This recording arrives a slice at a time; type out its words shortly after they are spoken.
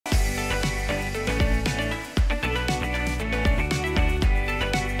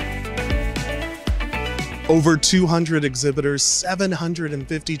Over 200 exhibitors,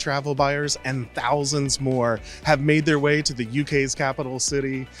 750 travel buyers, and thousands more have made their way to the UK's capital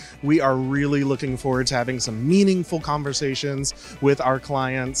city. We are really looking forward to having some meaningful conversations with our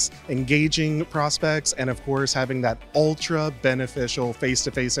clients, engaging prospects, and of course, having that ultra beneficial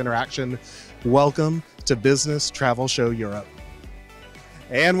face-to-face interaction. Welcome to Business Travel Show Europe.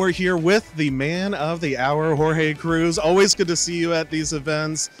 And we're here with the man of the hour, Jorge Cruz. Always good to see you at these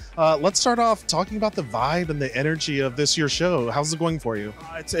events. Let's start off talking about the vibe and the energy of this year's show. How's it going for you?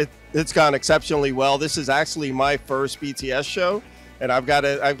 It's gone exceptionally well. This is actually my first BTS show, and I've got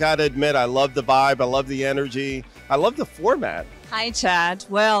to admit, I love the vibe, I love the energy, I love the format. Hi, Chad.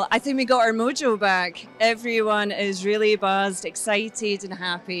 Well, I think we got our mojo back. Everyone is really buzzed, excited, and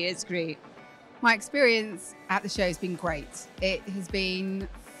happy. It's great. My experience at the show has been great. It has been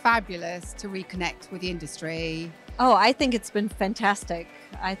fabulous to reconnect with the industry. Oh, I think it's been fantastic.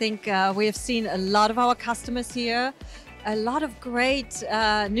 I think we have seen a lot of our customers here, a lot of great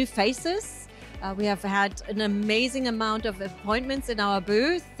new faces. We have had an amazing amount of appointments in our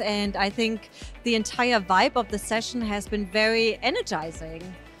booth, and I think the entire vibe of the session has been very energizing.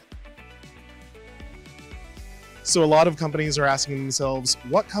 So a lot of companies are asking themselves,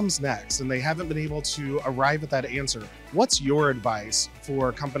 what comes next? And they haven't been able to arrive at that answer. What's your advice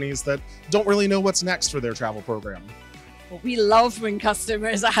for companies that don't really know what's next for their travel program? Well, we love when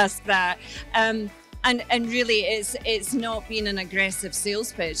customers ask that. And really, it's not been an aggressive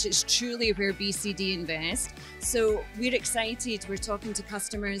sales pitch. It's truly where BCD invest. So we're excited. We're talking to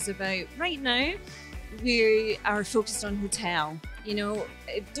customers about right now. We are focused on hotel. You know,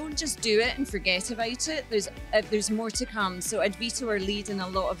 don't just do it and forget about it. There's more to come. So Advito are leading a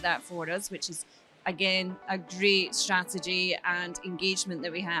lot of that for us, which is, again, a great strategy and engagement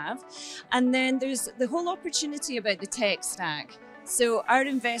that we have. And then there's the whole opportunity about the tech stack. So our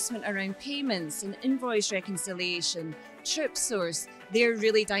investment around payments and invoice reconciliation, trip source, they're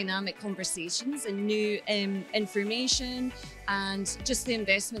really dynamic conversations and new information, and just the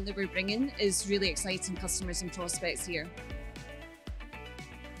investment that we're bringing is really exciting customers and prospects here.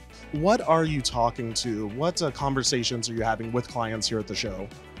 What are you talking to? What conversations are you having with clients here at the show?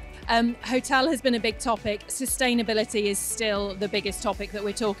 Hotel has been a big topic. Sustainability is still the biggest topic that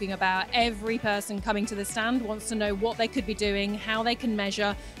we're talking about. Every person coming to the stand wants to know what they could be doing, how they can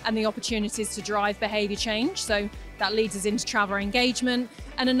measure, and the opportunities to drive behavior change. So that leads us into traveler engagement.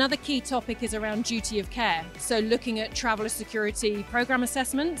 And another key topic is around duty of care. So looking at traveler security program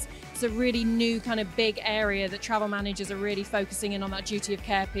assessments. It's a really new kind of big area that travel managers are really focusing in on, that duty of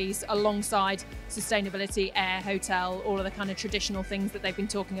care piece, alongside sustainability, air, hotel, all of the kind of traditional things that they've been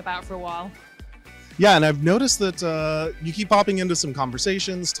talking about for a while. Yeah, and I've noticed that you keep popping into some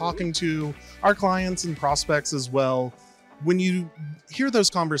conversations, talking to our clients and prospects as well. When you hear those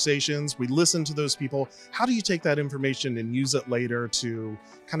conversations, we listen to those people, how do you take that information and use it later to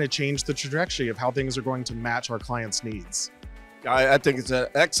kind of change the trajectory of how things are going to match our clients' needs? I think it's an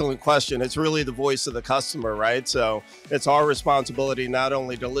excellent question. It's really the voice of the customer, right? So it's our responsibility not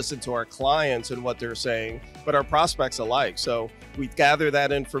only to listen to our clients and what they're saying, but our prospects alike. So we gather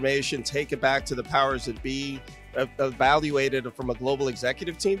that information, take it back to the powers that be, evaluate it from a global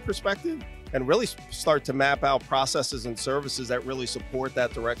executive team perspective, and really start to map out processes and services that really support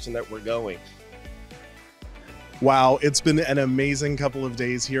that direction that we're going. Wow, it's been an amazing couple of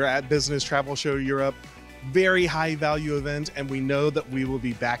days here at Business Travel Show Europe. Very high value event, and we know that we will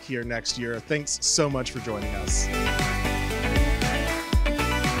be back here next year. Thanks so much for joining us.